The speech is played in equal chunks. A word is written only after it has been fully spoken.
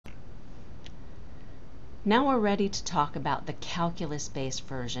Now we're ready to talk about the calculus-based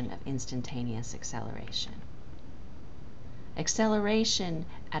version of instantaneous acceleration. Acceleration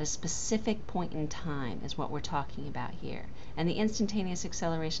at a specific point in time is what we're talking about here. And the instantaneous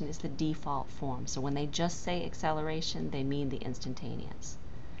acceleration is the default form. So when they just say acceleration, they mean the instantaneous.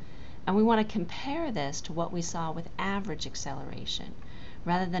 And we want to compare this to what we saw with average acceleration,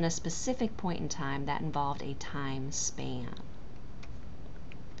 rather than a specific point in time that involved a time span.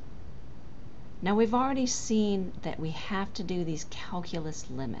 Now we've already seen that we have to do these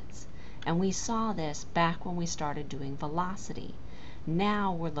calculus limits, and we saw this back when we started doing velocity.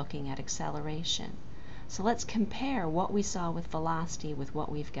 Now we're looking at acceleration. So let's compare what we saw with velocity with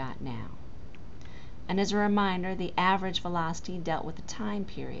what we've got now. And as a reminder, the average velocity dealt with the time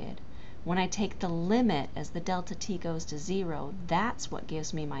period. When I take the limit as the delta t goes to 0, that's what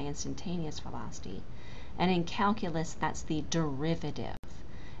gives me my instantaneous velocity. And in calculus, that's the derivative.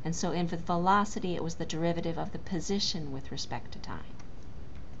 And so in velocity, it was the derivative of the position with respect to time.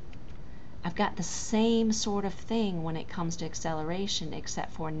 I've got the same sort of thing when it comes to acceleration,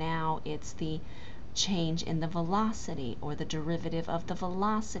 except for now it's the change in the velocity, or the derivative of the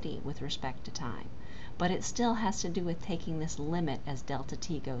velocity with respect to time. But it still has to do with taking this limit as delta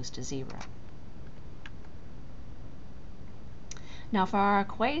t goes to 0. Now for our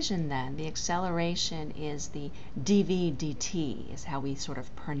equation then, the acceleration is the dv dt, is how we sort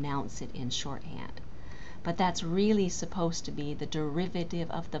of pronounce it in shorthand. But that's really supposed to be the derivative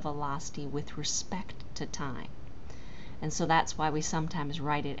of the velocity with respect to time. And so that's why we sometimes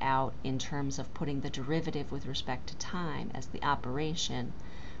write it out in terms of putting the derivative with respect to time as the operation,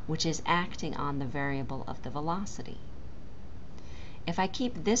 which is acting on the variable of the velocity. If I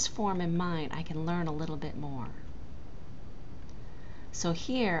keep this form in mind, I can learn a little bit more. So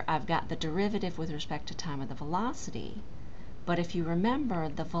here I've got the derivative with respect to time of the velocity, but if you remember,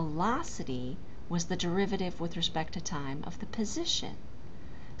 the velocity was the derivative with respect to time of the position.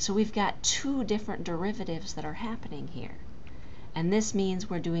 So we've got two different derivatives that are happening here. And this means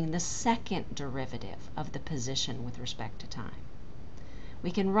we're doing the second derivative of the position with respect to time.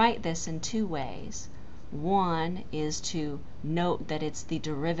 We can write this in two ways. One is to note that it's the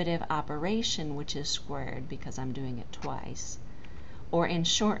derivative operation which is squared because I'm doing it twice. Or in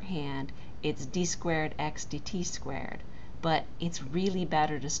shorthand, it's d squared x dt squared, but it's really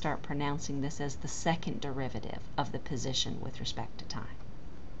better to start pronouncing this as the second derivative of the position with respect to time.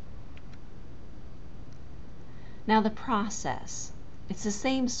 Now the process. It's the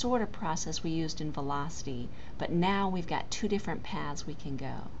same sort of process we used in velocity, but now we've got two different paths we can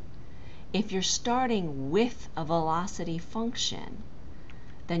go. If you're starting with a velocity function,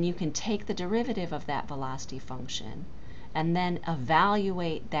 then you can take the derivative of that velocity function and then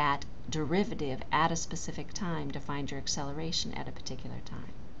evaluate that derivative at a specific time to find your acceleration at a particular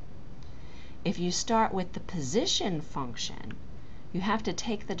time. If you start with the position function, you have to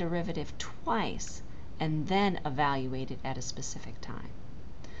take the derivative twice and then evaluate it at a specific time.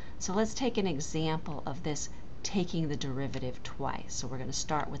 So let's take an example of this taking the derivative twice. So we're going to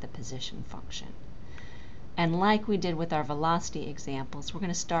start with a position function. And like we did with our velocity examples, we're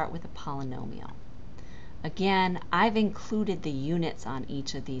going to start with a polynomial. Again, I've included the units on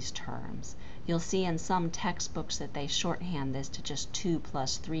each of these terms. You'll see in some textbooks that they shorthand this to just 2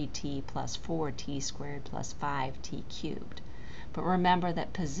 plus 3t plus 4t squared plus 5t cubed. But remember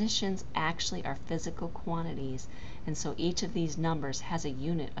that positions actually are physical quantities, and so each of these numbers has a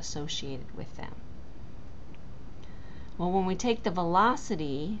unit associated with them. Well, when we take the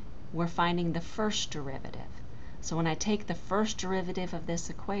velocity, we're finding the first derivative. So when I take the first derivative of this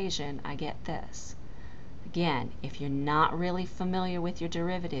equation, I get this. Again, if you're not really familiar with your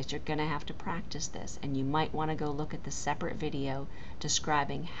derivatives, you're going to have to practice this, and you might want to go look at the separate video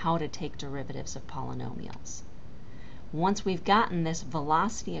describing how to take derivatives of polynomials. Once we've gotten this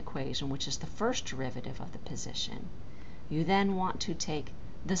velocity equation, which is the first derivative of the position, you then want to take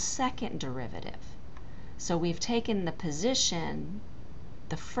the second derivative. So we've taken the position.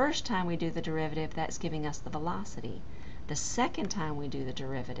 The first time we do the derivative, that's giving us the velocity. The second time we do the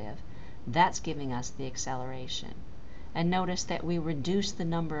derivative, that's giving us the acceleration. And notice that we reduce the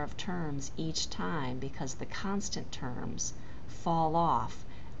number of terms each time because the constant terms fall off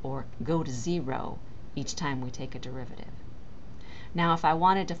or go to 0 each time we take a derivative. Now if I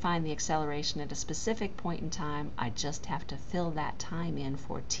wanted to find the acceleration at a specific point in time, I just have to fill that time in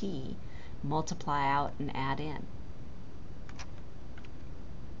for t, multiply out and add in.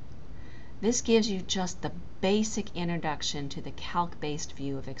 This gives you just the basic introduction to the calc-based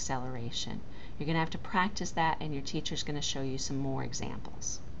view of acceleration. You're going to have to practice that, and your teacher's going to show you some more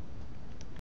examples.